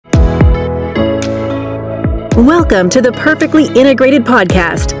Welcome to the Perfectly Integrated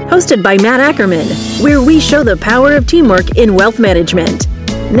Podcast, hosted by Matt Ackerman, where we show the power of teamwork in wealth management.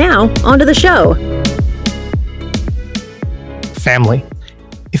 Now, onto the show. Family.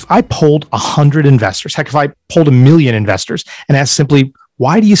 If I polled 100 investors, heck, if I polled 1 million investors and asked simply,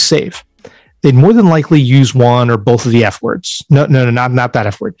 why do you save? They'd more than likely use one or both of the F words. No, not that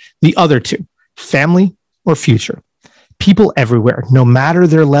F word. The other two, family or future. People everywhere, no matter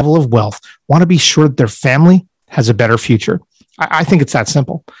their level of wealth, want to be sure that their family has a better future. I think it's that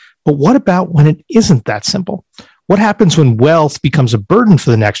simple. But what about when it isn't that simple? What happens when wealth becomes a burden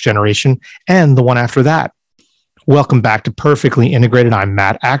for the next generation and the one after that? Welcome back to Perfectly Integrated. I'm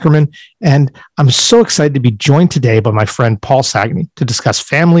Matt Ackerman, and I'm so excited to be joined today by my friend Paul Sagney to discuss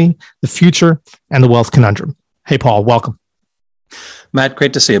family, the future, and the wealth conundrum. Hey, Paul, welcome. Matt,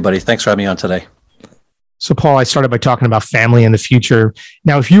 great to see you, buddy. Thanks for having me on today. So, Paul, I started by talking about family and the future.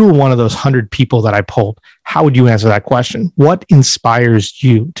 Now, if you were one of those 100 people that I polled, how would you answer that question? What inspires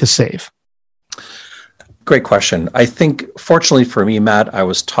you to save? Great question. I think, fortunately for me, Matt, I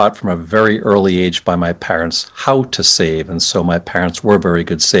was taught from a very early age by my parents how to save. And so my parents were very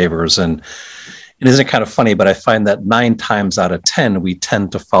good savers. And it isn't kind of funny, but I find that 9 times out of 10, we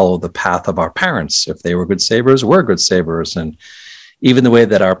tend to follow the path of our parents. If they were good savers, we're good savers. And even the way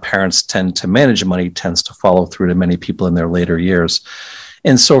that our parents tend to manage money tends to follow through to many people in their later years.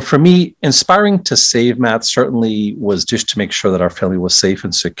 And so for me, inspiring to save, Matt, certainly was just to make sure that our family was safe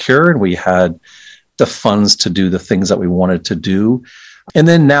and secure, and we had the funds to do the things that we wanted to do. And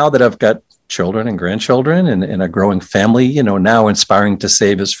then now that I've got children and grandchildren and a growing family, now inspiring to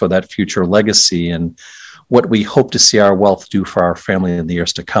save is for that future legacy and what we hope to see our wealth do for our family in the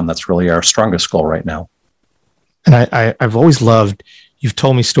years to come. That's really our strongest goal right now. And I've always loved, you've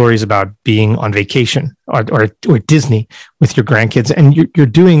told me stories about being on vacation or Disney with your grandkids, and you're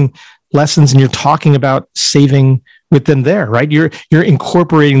doing lessons and you're talking about saving with them there, right? You're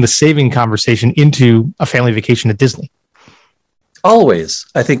incorporating the saving conversation into a family vacation at Disney. Always.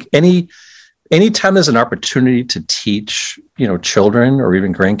 I think anytime there's an opportunity to teach, children or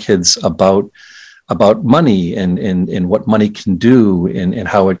even grandkids about money and what money can do and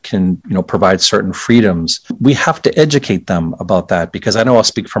how it can, provide certain freedoms, we have to educate them about that, because I know I'll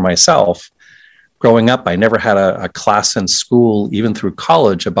speak for myself. Growing up, I never had a class in school, even through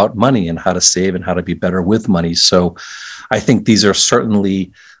college, about money and how to save and how to be better with money. So I think these are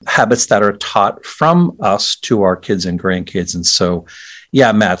certainly habits that are taught from us to our kids and grandkids. And so,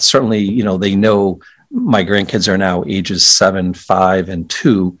 yeah, Matt, certainly, they know my grandkids are now ages 7, 5, and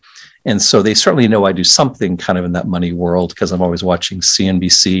 2. And so they certainly know I do something kind of in that money world because I'm always watching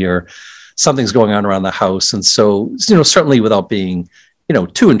CNBC or something's going on around the house. And so, certainly without being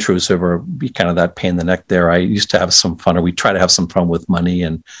too intrusive or be kind of that pain in the neck there, I used to have some fun, or we try to have some fun with money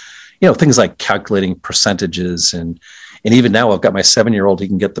and, things like calculating percentages. And even now I've got my 7-year-old, he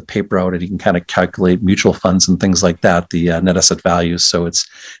can get the paper out and he can kind of calculate mutual funds and things like that, the net asset value. So it's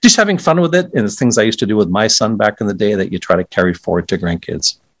just having fun with it. And it's things I used to do with my son back in the day that you try to carry forward to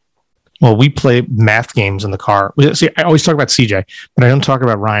grandkids. Well, we play math games in the car. See, I always talk about CJ, but I don't talk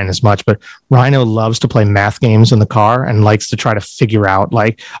about Ryan as much. But Rhino loves to play math games in the car and likes to try to figure out,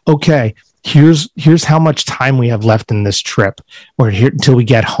 like, okay, here's how much time we have left in this trip, or here until we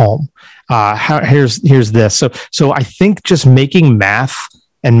get home. Here's this. So I think just making math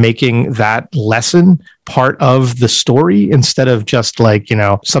and making that lesson part of the story instead of just like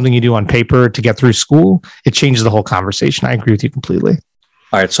something you do on paper to get through school, it changes the whole conversation. I agree with you completely.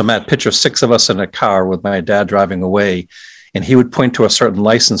 All right, so Matt, picture 6 of us in a car with my dad driving away, and he would point to a certain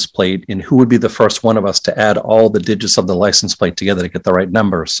license plate, and who would be the first one of us to add all the digits of the license plate together to get the right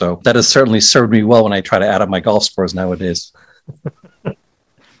number. So that has certainly served me well when I try to add up my golf scores nowadays.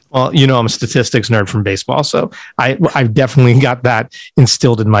 Well, I'm a statistics nerd from baseball, so I've definitely got that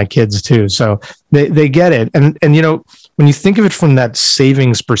instilled in my kids too. So they get it. And when you think of it from that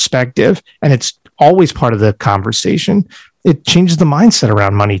savings perspective, and it's always part of the conversation, it changes the mindset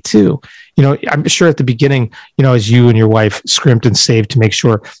around money too. I'm sure at the beginning, as you and your wife scrimped and saved to make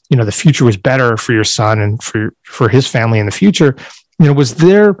sure, the future was better for your son and for his family in the future, was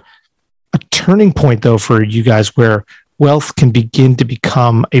there a turning point though for you guys where wealth can begin to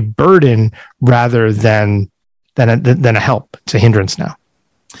become a burden rather than a help? It's a hindrance now.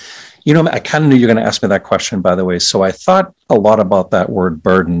 I kind of knew you were going to ask me that question, by the way. So I thought a lot about that word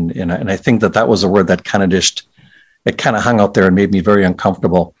burden. And I think that was a word that it kind of hung out there and made me very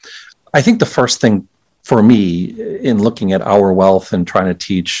uncomfortable. I think the first thing for me in looking at our wealth and trying to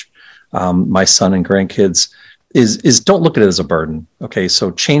teach my son and grandkids is don't look at it as a burden. Okay, so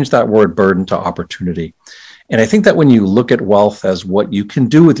change that word burden to opportunity. And I think that when you look at wealth as what you can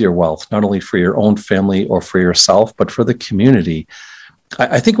do with your wealth, not only for your own family or for yourself, but for the community,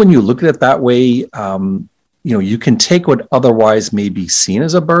 I think when you look at it that way, you can take what otherwise may be seen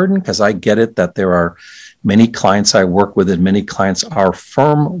as a burden, because I get it that there are many clients I work with and many clients our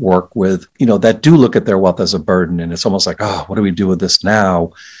firm work with, that do look at their wealth as a burden. And it's almost like, oh, what do we do with this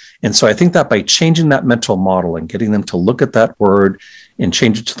now? And so I think that by changing that mental model and getting them to look at that word and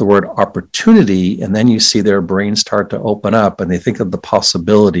change it to the word opportunity, and then you see their brains start to open up and they think of the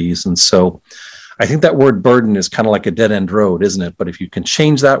possibilities. And so I think that word burden is kind of like a dead end road, isn't it? But if you can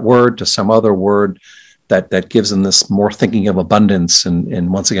change that word to some other word that gives them this more thinking of abundance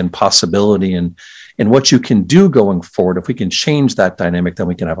and once again, possibility and what you can do going forward, if we can change that dynamic, then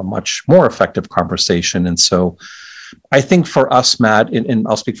we can have a much more effective conversation. And so I think for us, Matt, and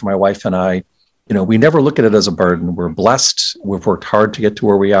I'll speak for my wife and I, we never look at it as a burden. We're blessed. We've worked hard to get to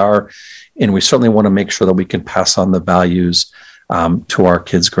where we are. And we certainly want to make sure that we can pass on the values to our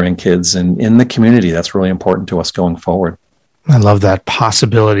kids, grandkids, and in the community. That's really important to us going forward. I love that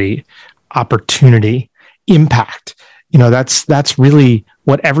possibility, opportunity, impact. That's really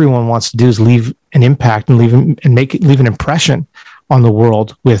what everyone wants to do, is leave an impact and leave an impression on the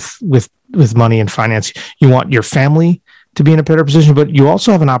world with money and finance. You want your family to be in a better position, but you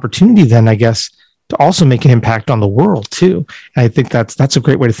also have an opportunity then, I guess, to also make an impact on the world too. And I think that's a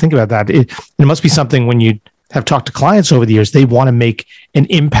great way to think about that. It must be something when you have talked to clients over the years, they want to make an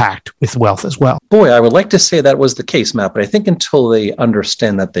impact with wealth as well. Boy, I would like to say that was the case, Matt, but I think until they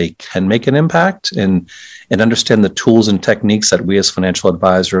understand that they can make an impact and understand the tools and techniques that we as financial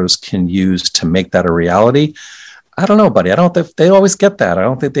advisors can use to make that a reality, I don't know, buddy. I don't think they always get that. I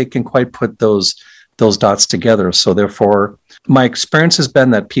don't think they can quite put those dots together. So therefore, my experience has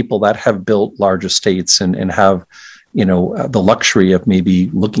been that people that have built large estates and have the luxury of maybe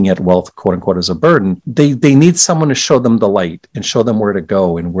looking at wealth, quote unquote, as a burden, they need someone to show them the light and show them where to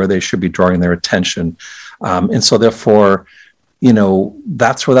go and where they should be drawing their attention. And so therefore,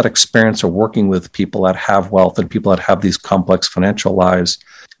 that's where that experience of working with people that have wealth and people that have these complex financial lives,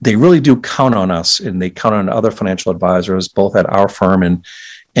 they really do count on us, and they count on other financial advisors, both at our firm and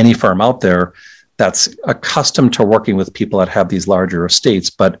any firm out there that's accustomed to working with people that have these larger estates.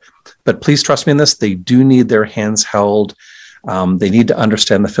 But please trust me in this, they do need their hands held. They need to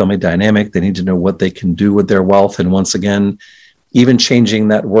understand the family dynamic. They need to know what they can do with their wealth. And once again, even changing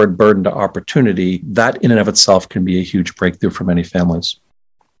that word burden to opportunity, that in and of itself can be a huge breakthrough for many families.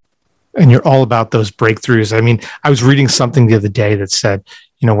 And you're all about those breakthroughs. I mean, I was reading something the other day that said,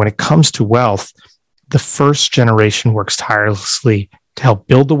 when it comes to wealth, the first generation works tirelessly to help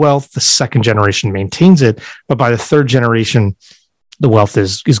build the wealth. The second generation maintains it. But by the third generation, the wealth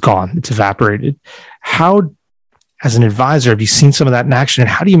is gone. It's evaporated. How, as an advisor, have you seen some of that in action? And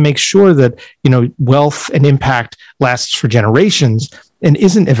how do you make sure that, wealth and impact lasts for generations and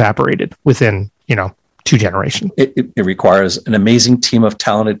isn't evaporated within, 2 generations? It requires an amazing team of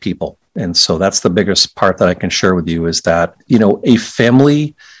talented people. And so that's the biggest part that I can share with you, is that, a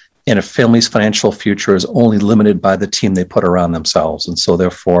family and a family's financial future is only limited by the team they put around themselves. And so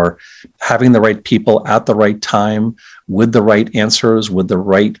therefore, having the right people at the right time with the right answers, with the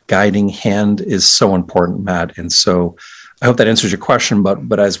right guiding hand is so important, Matt. And so I hope that answers your question.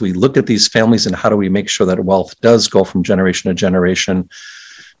 But as we look at these families and how do we make sure that wealth does go from generation to generation,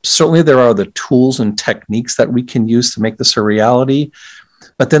 certainly there are the tools and techniques that we can use to make this a reality.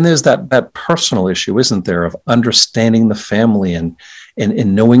 But then there's that personal issue, isn't there, of understanding the family and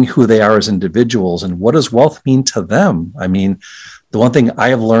knowing who they are as individuals and what does wealth mean to them. I mean, the one thing I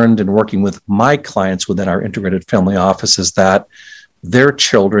have learned in working with my clients within our integrated family office is that their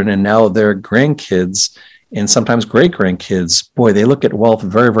children and now their grandkids and sometimes great grandkids, boy, they look at wealth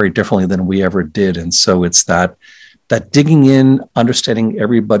very, very differently than we ever did. And so it's that digging in, understanding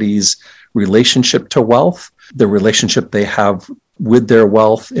everybody's relationship to wealth, the relationship they have with their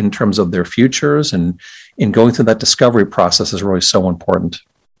wealth in terms of their futures, and in going through that discovery process is really so important.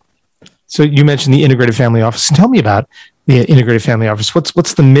 So you mentioned the Integrated Family Office. Tell me about the Integrated Family Office.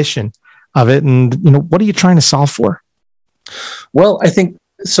 What's the mission of it, and what are you trying to solve for? Well, I think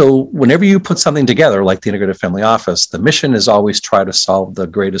so. Whenever you put something together like the Integrated Family Office, the mission is always try to solve the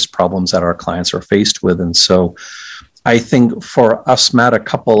greatest problems that our clients are faced with. And so I think for us, Matt, a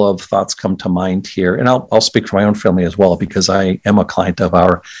couple of thoughts come to mind here, and I'll speak for my own family as well, because I am a client of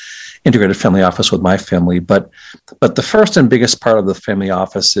our Integrated Family Office with my family. But the first and biggest part of the family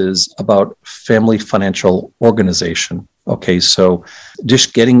office is about family financial organization. Okay, so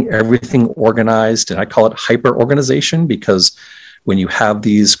just getting everything organized, and I call it hyper organization, because when you have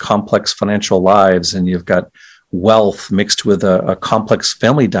these complex financial lives and you've got wealth mixed with a complex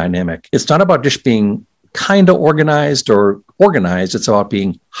family dynamic, it's not about just being kind of organized or organized. It's about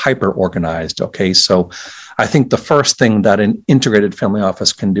being hyper organized. Okay. So I think the first thing that an integrated family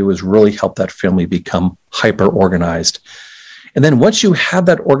office can do is really help that family become hyper organized. And then once you have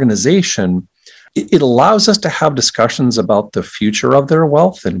that organization, it allows us to have discussions about the future of their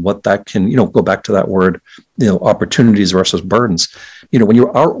wealth and what that can, go back to that word, opportunities versus burdens. When you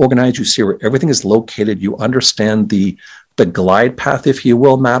are organized, you see where everything is located, you understand the glide path, if you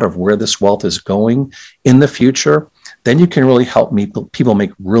will, Matt, of where this wealth is going in the future, then you can really help people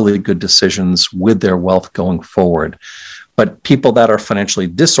make really good decisions with their wealth going forward. But people that are financially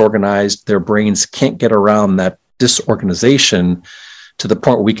disorganized, their brains can't get around that disorganization to the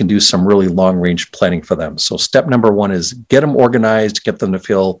point where we can do some really long-range planning for them. So step number one is get them organized, get them to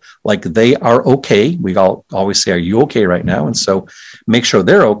feel like they are okay. We all always say, are you okay right now? And so make sure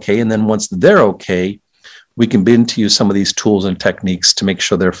they're okay. And then once they're okay, we can begin to use some of these tools and techniques to make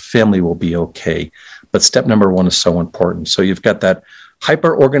sure their family will be okay. But step number one is so important. So you've got that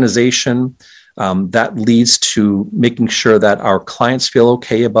hyper-organization that leads to making sure that our clients feel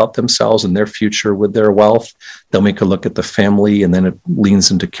okay about themselves and their future with their wealth. They'll make a look at the family, and then it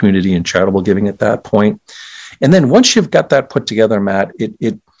leans into community and charitable giving at that point. And then once you've got that put together, Matt,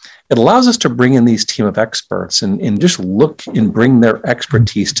 it allows us to bring in these team of experts and just look and bring their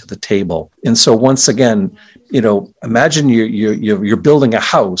expertise to the table. And so once again, imagine you're building a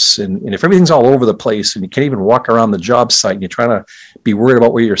house, and if everything's all over the place and you can't even walk around the job site and you're trying to be worried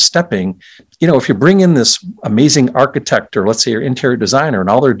about where you're stepping, if you bring in this amazing architect, or let's say your interior designer, and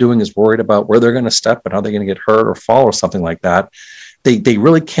all they're doing is worried about where they're going to step and how they're going to get hurt or fall or something like that, they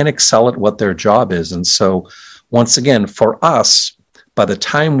really can't excel at what their job is. And so once again, for us, by the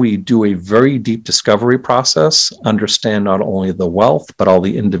time we do a very deep discovery process, understand not only the wealth, but all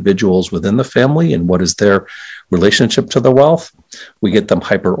the individuals within the family and what is their relationship to the wealth, we get them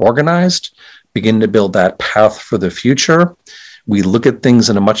hyper-organized, begin to build that path for the future. We look at things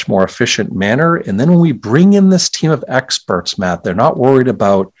in a much more efficient manner. And then when we bring in this team of experts, Matt, they're not worried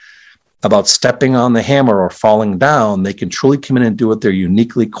about stepping on the hammer or falling down. They can truly come in and do what they're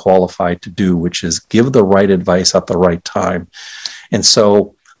uniquely qualified to do, which is give the right advice at the right time. And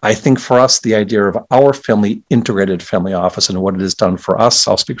so I think for us, the idea of our family integrated family office and what it has done for us,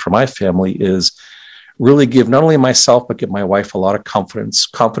 I'll speak for my family, is really give not only myself, but give my wife a lot of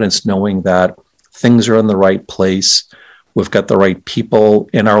confidence knowing that things are in the right place. We've got the right people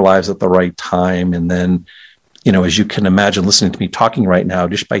in our lives at the right time. And then, as you can imagine, listening to me talking right now,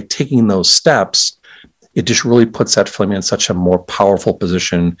 just by taking those steps, it just really puts that family in such a more powerful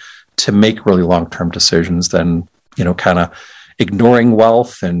position to make really long-term decisions than, kind of ignoring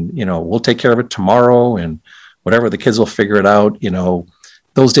wealth and, we'll take care of it tomorrow and whatever, the kids will figure it out.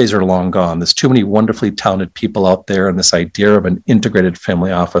 Those days are long gone. There's too many wonderfully talented people out there. And this idea of an integrated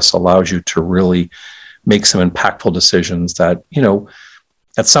family office allows you to really make some impactful decisions that,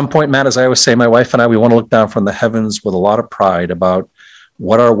 at some point, Matt, as I always say, my wife and I, we want to look down from the heavens with a lot of pride about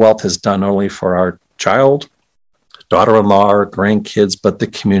what our wealth has done, not only for our child, daughter-in-law, our grandkids, but the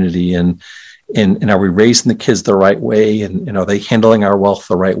community. And are we raising the kids the right way? And are they handling our wealth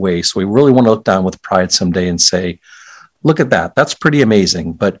the right way? So we really want to look down with pride someday and say, look at that. That's pretty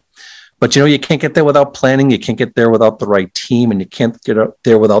amazing. But you can't get there without planning. You can't get there without the right team, and you can't get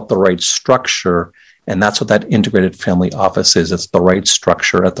there without the right structure. And that's what that integrated family office is. It's the right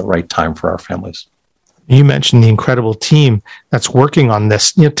structure at the right time for our families. You mentioned the incredible team that's working on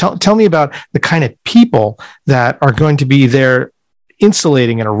this. Tell me about the kind of people that are going to be there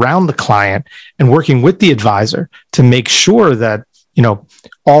insulating and around the client and working with the advisor to make sure that,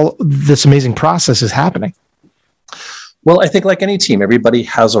 all this amazing process is happening. Well, I think like any team, everybody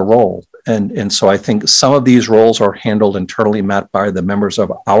has a role. And so I think some of these roles are handled internally, Matt, by the members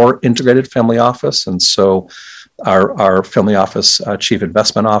of our integrated family office. And so our family office chief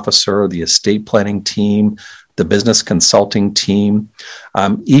investment officer, the estate planning team, the business consulting team,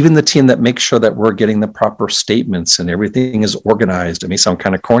 even the team that makes sure that we're getting the proper statements and everything is organized. It may sound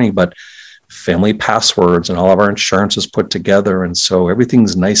kind of corny, but family passwords and all of our insurance is put together. And so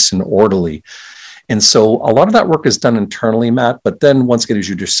everything's nice and orderly. And so a lot of that work is done internally, Matt. But then once again, as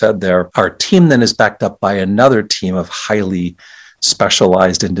you just said there, our team then is backed up by another team of highly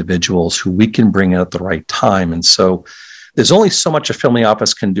specialized individuals who we can bring in at the right time. And so there's only so much a family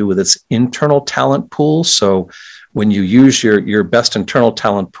office can do with its internal talent pool. So when you use your best internal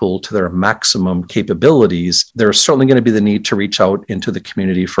talent pool to their maximum capabilities, there's certainly going to be the need to reach out into the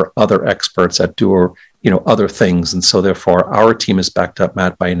community for other experts that do other things. And so therefore, our team is backed up,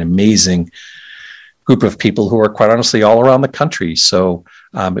 Matt, by an amazing group of people who are quite honestly all around the country. So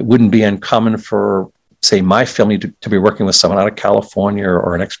it wouldn't be uncommon for say my family to be working with someone out of California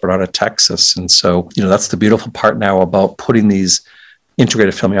or an expert out of Texas. And so, that's the beautiful part now about putting these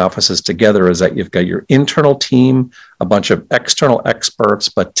integrated family offices together, is that you've got your internal team, a bunch of external experts,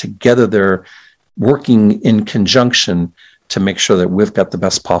 but together they're working in conjunction to make sure that we've got the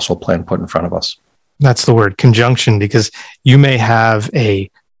best possible plan put in front of us. That's the word, conjunction, because you may have an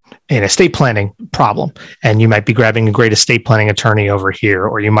estate planning problem, and you might be grabbing a great estate planning attorney over here,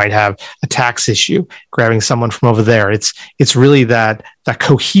 or you might have a tax issue, grabbing someone from over there. It's really that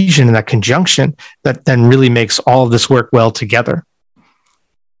cohesion and that conjunction that then really makes all of this work well together.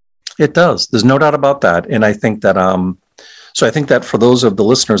 It does. There's no doubt about that. And I think that, so I think that for those of the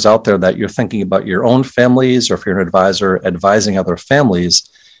listeners out there that you're thinking about your own families, or if you're an advisor advising other families,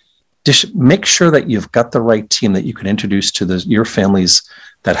 just make sure that you've got the right team that you can introduce to your families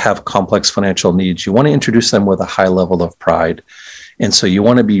that have complex financial needs. You want to introduce them with a high level of pride. And so you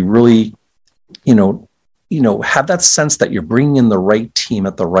want to be really, have that sense that you're bringing in the right team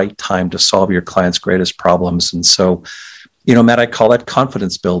at the right time to solve your client's greatest problems. And so, Matt, I call that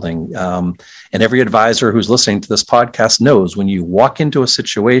confidence building. And every advisor who's listening to this podcast knows when you walk into a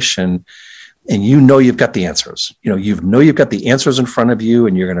situation and you've got the answers, you've got the answers in front of you,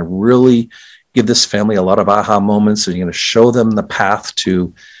 and you're going to really give this family a lot of aha moments, and you're going to show them the path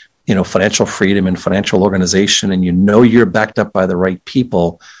to, financial freedom and financial organization, and you're backed up by the right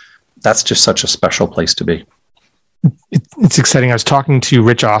people. That's just such a special place to be. It's exciting. I was talking to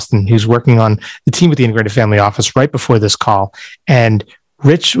Rich Austin, who's working on the team with the Integrated Family Office right before this call. And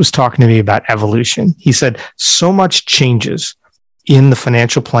Rich was talking to me about evolution. He said, so much changes in the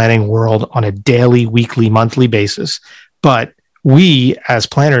financial planning world on a daily, weekly, monthly basis. But we as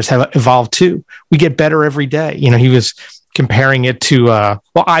planners have evolved too. We get better every day. He was comparing it to,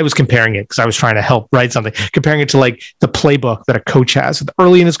 I was comparing it because I was trying to help write something, comparing it to like the playbook that a coach has.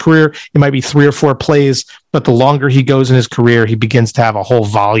 Early in his career, it might be 3 or 4 plays, but the longer he goes in his career, he begins to have a whole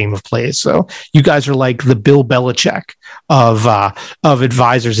volume of plays. So you guys are like the Bill Belichick of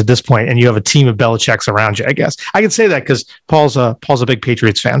advisors at this point, and you have a team of Belichicks around you, I guess. I can say that because Paul's a big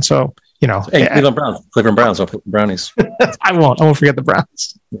Patriots fan. So, Hey, Cleveland Browns, don't forget the Brownies. I won't forget the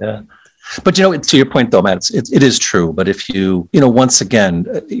Browns. Yeah. But, to your point, though, Matt, it is true. But if once again,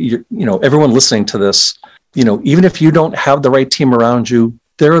 everyone listening to this, even if you don't have the right team around you,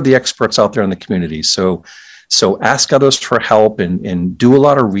 there are the experts out there in the community. So ask others for help and do a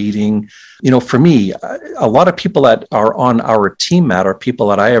lot of reading. For me, a lot of people that are on our team, Matt, are people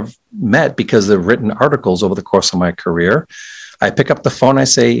that I have met because they've written articles over the course of my career. I pick up the phone, I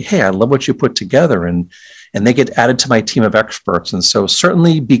say, hey, I love what you put together. And they get added to my team of experts. And so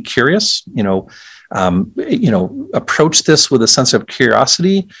certainly be curious, approach this with a sense of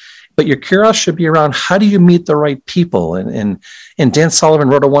curiosity, but your curiosity should be around how do you meet the right people? And Dan Sullivan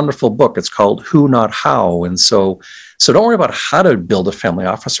wrote a wonderful book. It's called Who, Not How. And so don't worry about how to build a family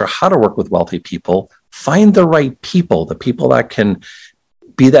office or how to work with wealthy people. Find the right people, the people that can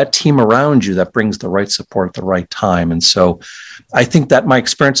be that team around you that brings the right support at the right time. And so I think that my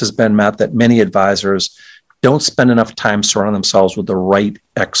experience has been, Matt, that many advisors don't spend enough time surrounding themselves with the right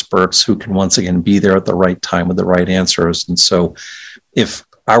experts who can once again be there at the right time with the right answers. And so if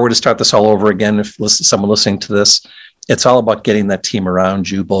I were to start this all over again, if someone listening to this, it's all about getting that team around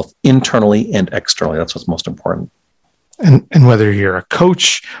you, both internally and externally. That's what's most important. And whether you're a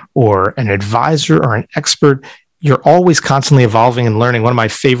coach or an advisor or an expert, you're always constantly evolving and learning. One of my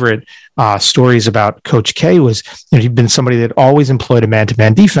favorite stories about Coach K was, he'd been somebody that always employed a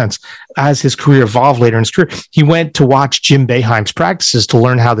man-to-man defense. As his career evolved later in his career, he went to watch Jim Boeheim's practices to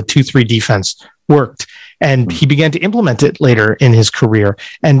learn how the 2-3 defense worked. And he began to implement it later in his career.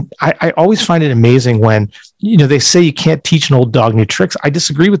 And I always find it amazing when, they say you can't teach an old dog new tricks. I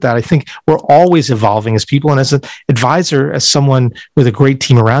disagree with that. I think we're always evolving as people. And as an advisor, as someone with a great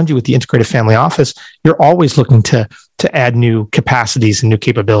team around you with the Integrated Family Office, you're always looking to add new capacities and new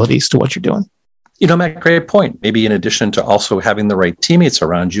capabilities to what you're doing. Matt, great point. Maybe in addition to also having the right teammates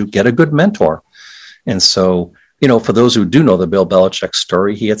around you, get a good mentor. And so, for those who do know the Bill Belichick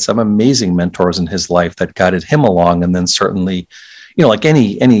story, he had some amazing mentors in his life that guided him along. And then certainly, like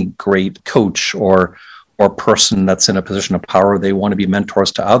any great coach or person that's in a position of power, they want to be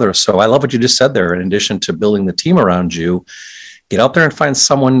mentors to others. So I love what you just said there. In addition to building the team around you, get out there and find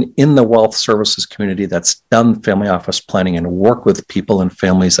someone in the wealth services community that's done family office planning and work with people and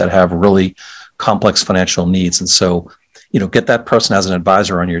families that have really complex financial needs. And so, get that person as an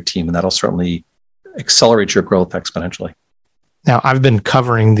advisor on your team, and that'll certainly accelerate your growth exponentially. Now, I've been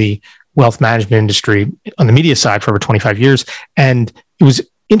covering the wealth management industry on the media side for over 25 years, and it was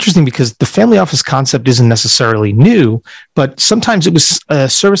interesting because the family office concept isn't necessarily new, but sometimes it was a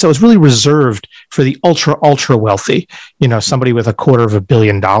service that was really reserved for the ultra wealthy, somebody with $250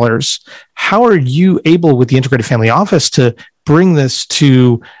 million. How are you able with the integrated family office to bring this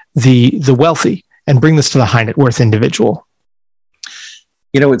to the wealthy and bring this to the high net worth individual?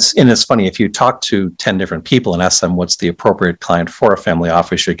 It's funny, if you talk to 10 different people and ask them what's the appropriate client for a family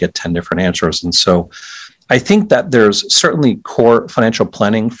office, you get 10 different answers. And so I think that there's certainly core financial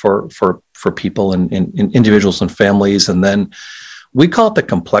planning for people and individuals and families. And then we call it the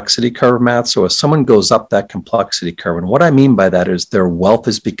complexity curve, Matt. So as someone goes up that complexity curve, and what I mean by that is their wealth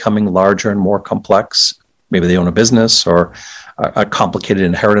is becoming larger and more complex. Maybe they own a business or a complicated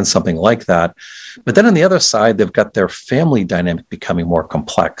inheritance, something like that. But then on the other side, they've got their family dynamic becoming more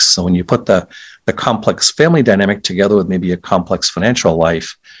complex. So when you put the complex family dynamic together with maybe a complex financial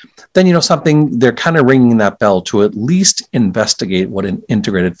life, then they're kind of ringing that bell to at least investigate what an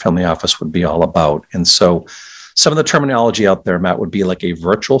integrated family office would be all about. And so some of the terminology out there, Matt, would be like a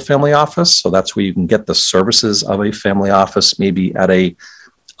virtual family office. So that's where you can get the services of a family office, maybe at a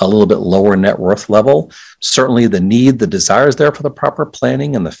little bit lower net worth level. Certainly the desire is there for the proper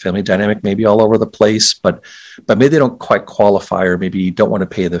planning, and the family dynamic may be all over the place, but maybe they don't quite qualify, or maybe you don't want to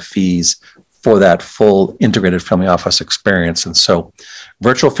pay the fees for that full integrated family office experience. And so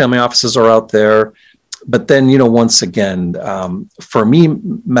virtual family offices are out there. But then, once again, for me,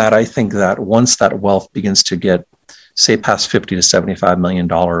 Matt, I think that once that wealth begins to get, say, past $50 to $75 million,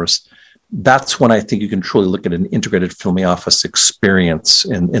 that's when I think you can truly look at an integrated family office experience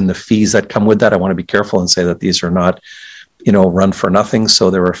and the fees that come with that. I want to be careful and say that these are not, run for nothing. So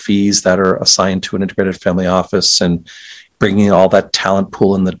there are fees that are assigned to an integrated family office and bringing all that talent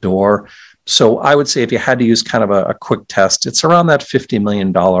pool in the door. So I would say if you had to use kind of a quick test, it's around that $50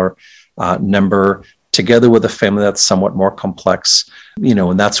 million number, together with a family that's somewhat more complex,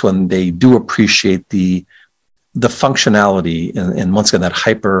 and that's when they do appreciate the functionality and once again, that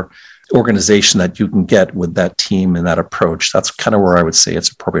hyper organization that you can get with that team and that approach. That's kind of where I would say it's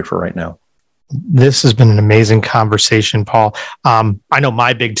appropriate for right now. This has been an amazing conversation, Paul. I know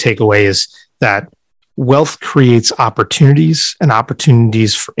my big takeaway is that wealth creates opportunities and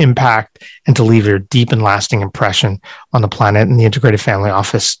opportunities for impact and to leave a deep and lasting impression on the planet. And the integrated family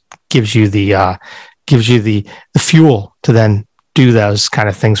office gives you the fuel to then do those kind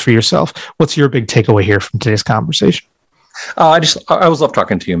of things for yourself. What's your big takeaway here from today's conversation? I always love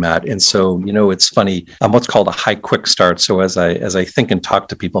talking to you, Matt. And so, it's funny. I'm what's called a high quick start. So as I think and talk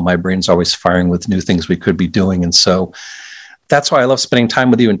to people, my brain's always firing with new things we could be doing. And so that's why I love spending time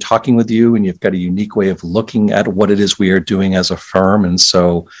with you and talking with you. And you've got a unique way of looking at what it is we are doing as a firm. And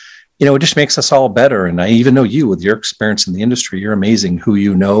so, it just makes us all better. And I even know you with your experience in the industry. You're amazing who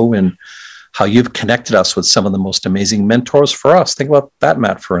you know and how you've connected us with some of the most amazing mentors for us. Think about that,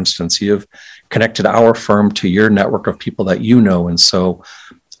 Matt, for instance. You've connected our firm to your network of people that you know. And so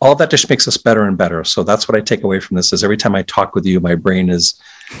all of that just makes us better and better. So that's what I take away from this is every time I talk with you, my brain is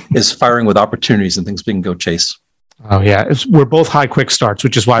firing with opportunities and things we can go chase. Oh yeah, we're both high quick starts,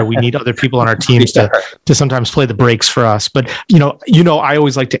 which is why we need other people on our teams to sometimes play the brakes for us. But I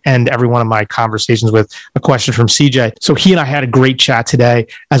always like to end every one of my conversations with a question from CJ. So he and I had a great chat today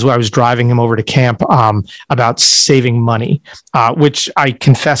as I was driving him over to camp about saving money, which I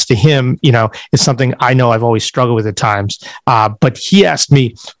confess to him, is something I know I've always struggled with at times. But he asked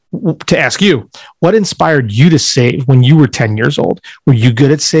me to ask you, what inspired you to save when you were 10 years old? Were you good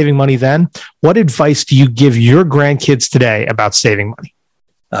at saving money then? What advice do you give your grandkids today about saving money?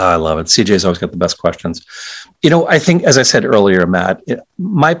 I love it. CJ's always got the best questions. I think, as I said earlier, Matt,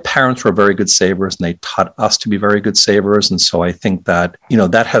 my parents were very good savers and they taught us to be very good savers. And so I think that,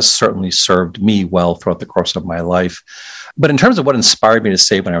 that has certainly served me well throughout the course of my life. But in terms of what inspired me to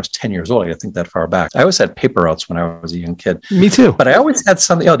save when I was 10 years old, I think that far back. I always had paper routes when I was a young kid. Me too. But I always had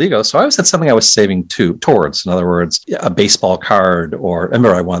something, there you go. So I always had something I was saving towards. In other words, a baseball card, or I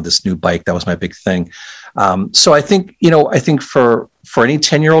remember I wanted this new bike. That was my big thing. So I think, for any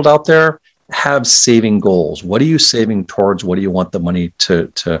 10-year-old out there, have saving goals. What are you saving towards? What do you want the money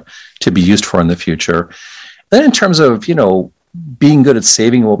to be used for in the future? Then in terms of, being good at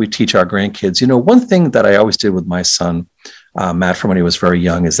saving, what we teach our grandkids, one thing that I always did with my son, Matt, from when he was very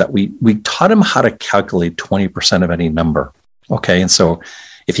young, is that we taught him how to calculate 20% of any number. Okay. And so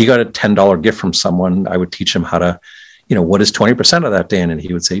if he got a $10 gift from someone, I would teach him how to, what is 20% of that, Dan? And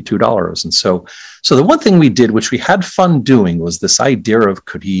he would say $2. And so the one thing we did, which we had fun doing, was this idea of,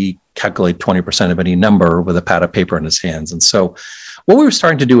 could he calculate 20% of any number with a pad of paper in his hands? And so what we were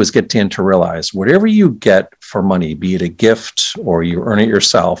starting to do is get Dan to realize whatever you get for money, be it a gift or you earn it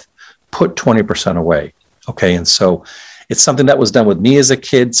yourself, put 20% away. Okay. And so It's something that was done with me as a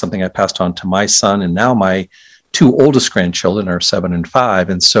kid, something I passed on to my son, and now my two oldest grandchildren are 7 and 5.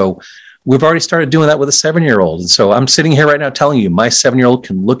 And so we've already started doing that with a 7-year-old. And so I'm sitting here right now telling you, my 7-year-old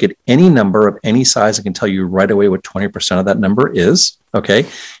can look at any number of any size and can tell you right away what 20% of that number is. Okay.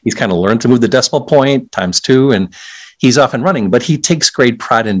 He's kind of learned to move the decimal point times 2, and he's off and running, but he takes great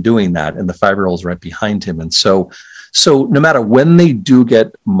pride in doing that. And the 5-year-old's right behind him. And so no matter when they do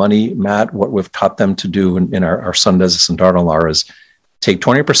get money, Matt, what we've taught them to do, and our son does this and daughter-in-law, is take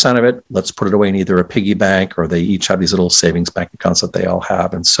 20% of it, let's put it away in either a piggy bank, or they each have these little savings bank accounts that they all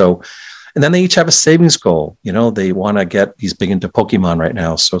have. And then they each have a savings goal. They want to get, he's big into Pokemon right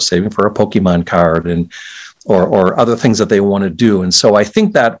now, so saving for a Pokemon card or other things that they want to do. And so I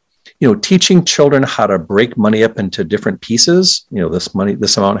think that, teaching children how to break money up into different pieces, this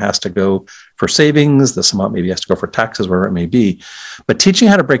amount has to go for savings, this amount maybe has to go for taxes, wherever it may be. But teaching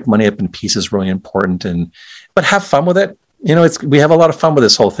how to break money up in pieces is really important, but have fun with it. We have a lot of fun with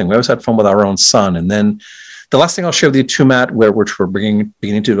this whole thing. We always had fun with our own son. And then the last thing I'll share with you too, Matt, which we're beginning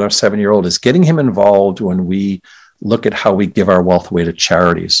to do with our 7-year-old, is getting him involved when we look at how we give our wealth away to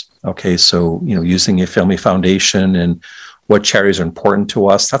charities. Okay, so using a family foundation and what charities are important to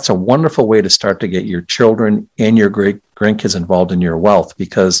us. That's a wonderful way to start to get your children and your grandkids involved in your wealth,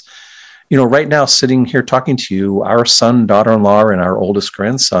 because right now, sitting here talking to you, our son, daughter-in-law, and our oldest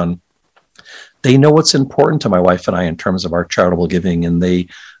grandson, they know what's important to my wife and I in terms of our charitable giving, and they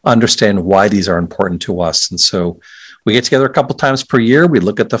understand why these are important to us. And so we get together a couple times per year. We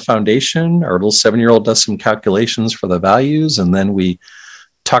look at the foundation. Our little 7-year-old does some calculations for the values, and then we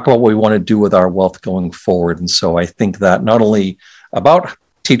talk about what we want to do with our wealth going forward. And so I think that not only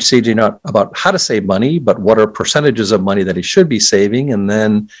teach CJ not about how to save money, but what are percentages of money that he should be saving, and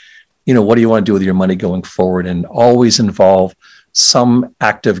then what do you want to do with your money going forward, and always involve some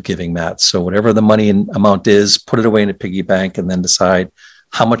active giving, Matt. So whatever the money amount is, put it away in a piggy bank, and then decide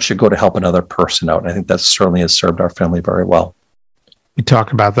how much should go to help another person out. And I think that certainly has served our family very well. We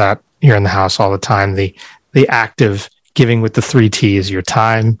talk about that here in the house all the time, the active giving with the 3 T's: your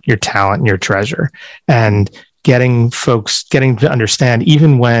time, your talent, and your treasure. And getting to understand,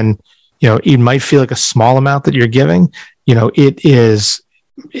 even when, it might feel like a small amount that you're giving, it is,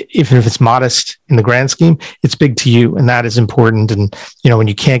 even if it's modest in the grand scheme, it's big to you, and that is important. And when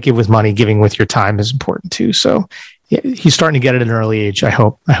you can't give with money, giving with your time is important too. So he's starting to get it at an early age. I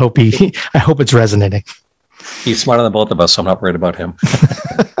hope it's resonating. He's smarter than both of us, so I'm not worried about him.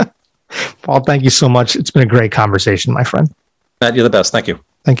 Paul, thank you so much. It's been a great conversation, my friend. Matt, you're the best. Thank you.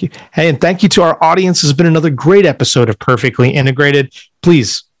 Thank you. Hey, and thank you to our audience. This has been another great episode of Perfectly Integrated.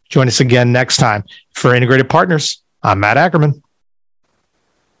 Please join us again next time. For Integrated Partners, I'm Matt Ackerman.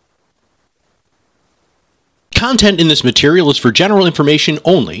 Content in this material is for general information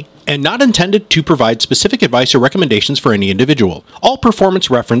only and not intended to provide specific advice or recommendations for any individual. All performance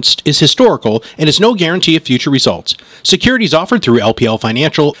referenced is historical and is no guarantee of future results. Securities offered through LPL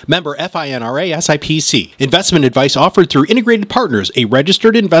Financial, member FINRA SIPC. Investment advice offered through Integrated Partners, a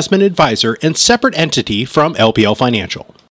registered investment advisor and separate entity from LPL Financial.